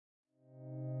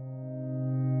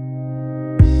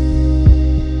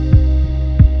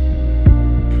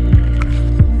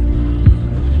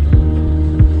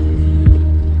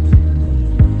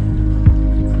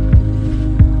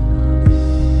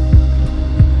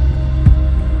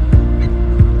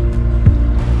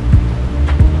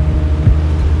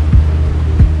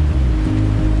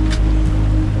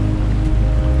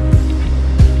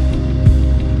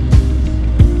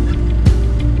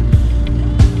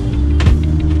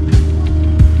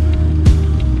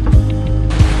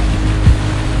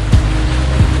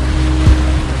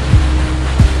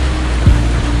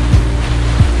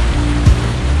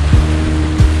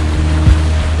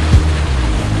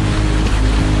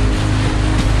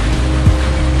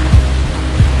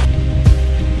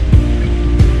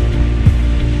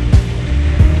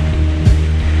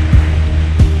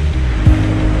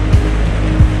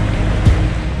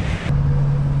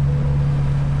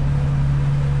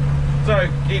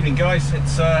evening, guys.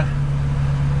 It's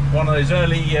one of those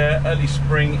early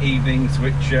spring evenings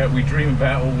which we dream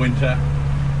about all winter,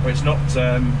 where it's not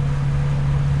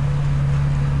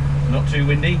too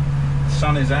windy, the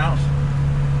sun is out,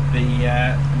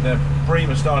 the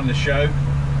bream are starting to show.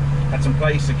 Had some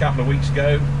place a couple of weeks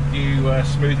ago, a few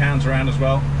smooth hounds around as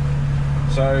well.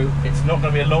 So it's not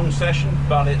going to be a long session,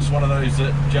 but it's one of those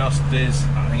that just is,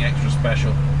 I think, extra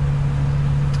special.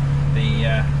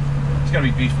 It's going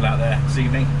to be beautiful out there this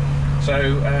evening.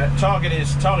 So target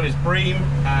is bream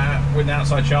with an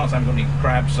outside chance. I haven't got any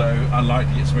crabs, so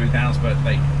unlikely to get smooth hounds, but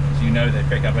they, as you know, they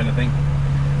pick up anything.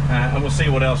 And we'll see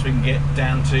what else we can get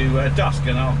down to dusk,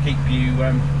 and I'll keep you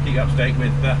up to date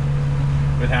with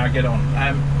how I get on.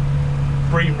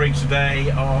 Bream rigs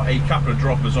today are a couple of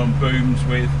droppers on booms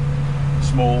with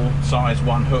small size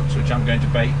 1 hooks, which I'm going to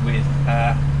bait with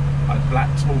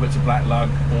small bits of black lug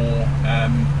or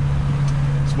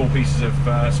small pieces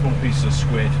of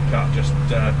squid cut just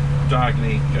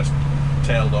diagonally, just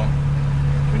tailed on.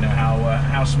 We know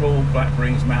how small black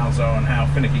bream's mouths are and how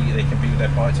finicky they can be with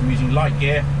their bites. I'm using light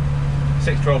gear,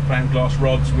 6-12 pound glass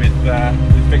rods with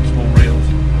fixable reels.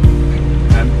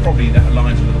 Probably that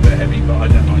line's a little bit heavy, but I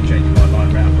don't mind changing my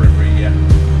line around for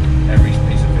every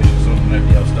piece of fish, sort of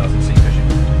nobody else does in sea fishing.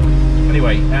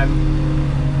 Anyway,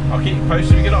 I'll keep you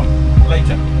posted as we get on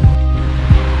later.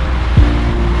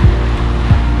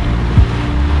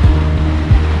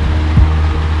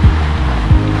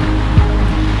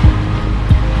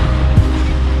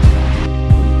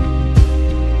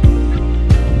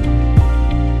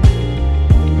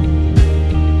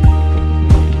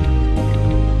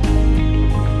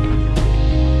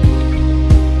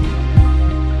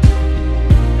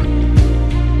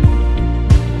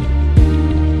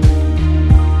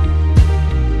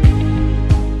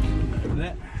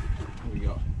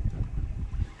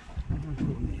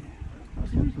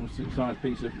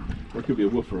 Piece of, or it could be a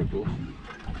woofer, of course.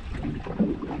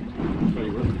 Very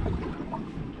rough.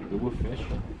 The woof fish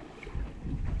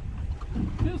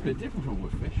feels a bit different from a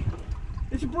woof fish.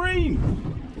 It's a bream!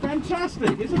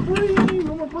 Fantastic! It's a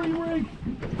bream on a bream rig!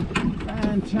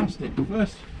 Fantastic!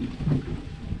 First,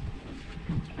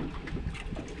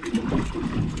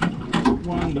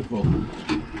 wonderful.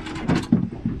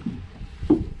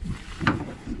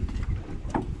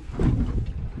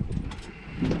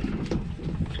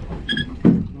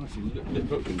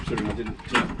 Considering I didn't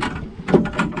pay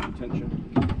much attention.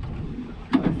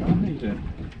 How you doing?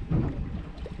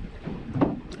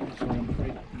 So I'm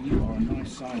afraid you are a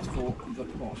nice size for the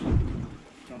pot. So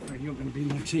I'm afraid you're going to be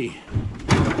my tea.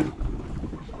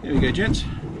 Here we go, gents.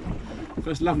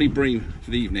 First lovely bream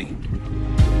for the evening.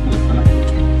 Hello, fella.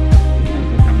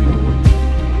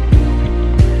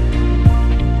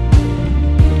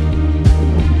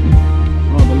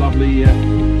 Rather lovely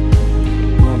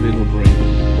little bream.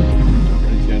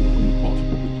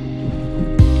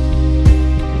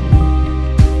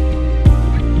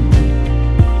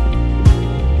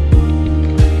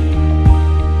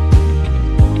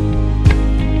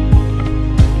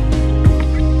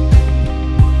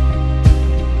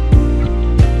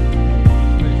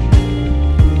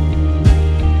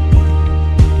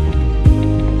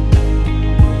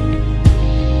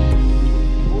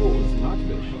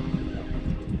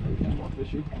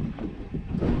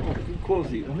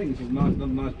 Quality. I think this is another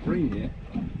nice bream here.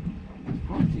 It's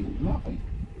pretty lovely.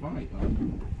 Right.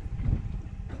 Come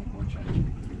on, change.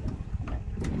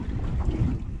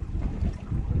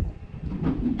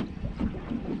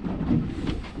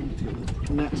 Get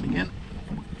the nets again.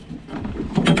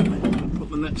 Put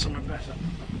the net somewhere better.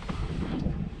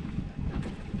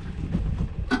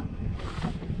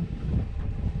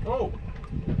 Oh,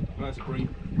 that's a bream.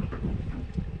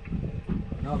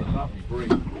 Another lovely bream.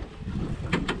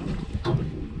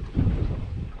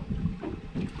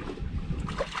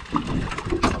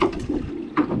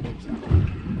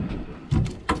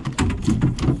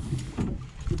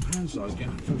 Size again,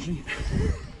 unfortunately.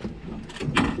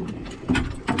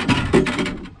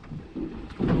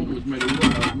 Almost made a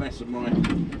right old mess of my.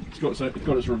 It's got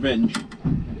its revenge.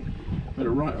 Made a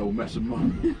right old mess of my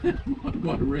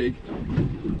my rig.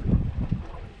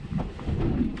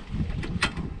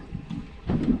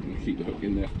 I'm going to keep the hook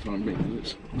in there for the time being.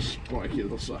 It's a spiky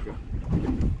little sucker.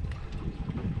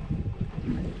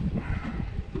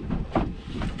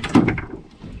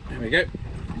 There we go.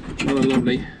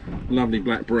 Another lovely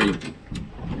black bream.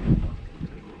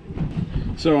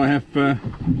 So I have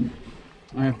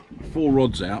 4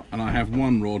 rods out, and I have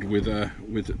 1 rod with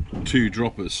 2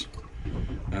 droppers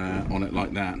on it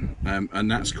like that, and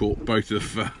that's caught both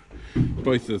of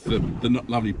the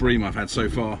lovely bream I've had so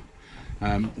far,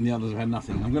 and the others have had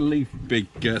nothing. I'm going to leave big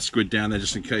squid down there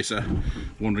just in case a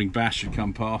wandering bass should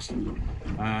come past.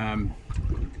 And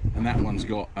that one's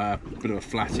got a bit of a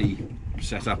flatty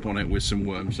set up on it with some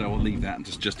worms, so I'll leave that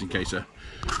just in case a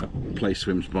play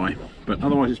swims by. But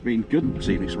otherwise it's been good this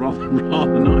evening. It's rather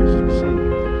nice to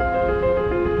see.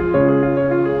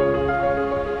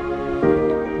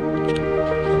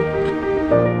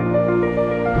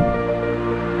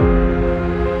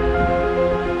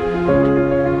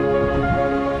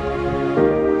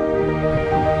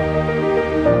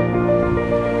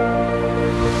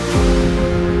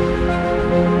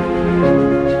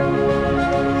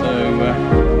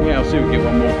 See if we get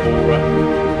one more for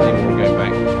we're going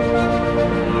back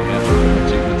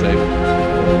to the table.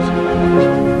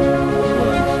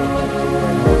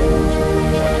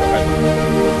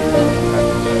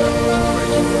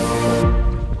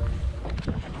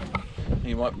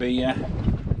 You might be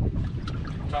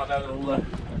start that little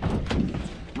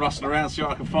rustling around, see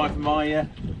what I can find for my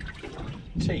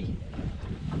tea.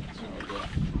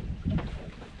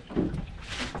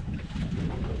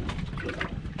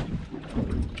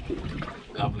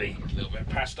 Lovely little bit of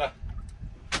pasta,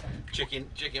 chicken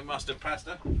mustard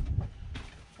pasta.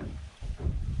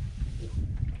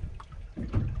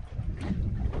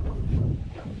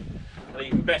 And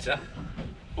even better,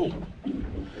 I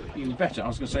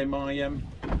was going to say my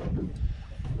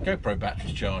GoPro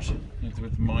battery's charged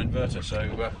with my inverter, so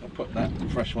I'll put that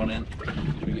fresh one in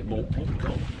so we get more. Oh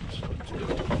God, it's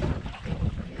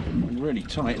really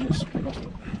tight. Let's there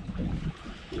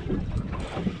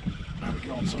we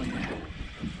go, so yeah.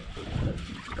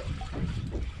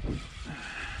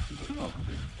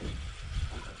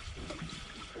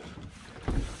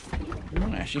 We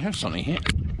might actually have something here.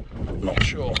 Not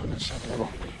sure.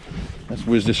 Let's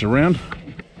whiz this around.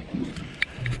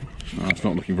 Oh, it's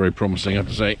not looking very promising, I have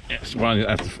to say. It's one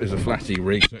is a flatty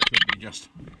rig, so it could be just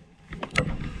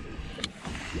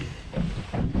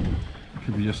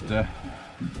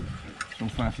some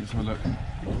flatty. Let's have a look.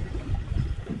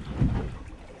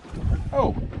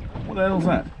 Oh, what the hell's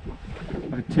that?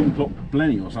 Like a tin pot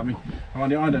blenny or something. I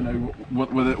don't know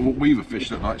what weaver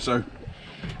fish look like. So,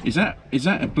 is that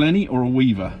a blenny or a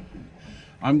weaver?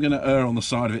 I'm going to err on the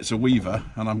side of it's a weaver,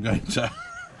 and I'm going to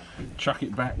chuck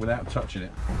it back without touching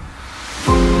it.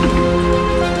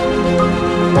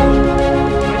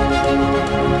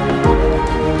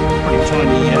 Pretty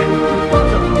tiny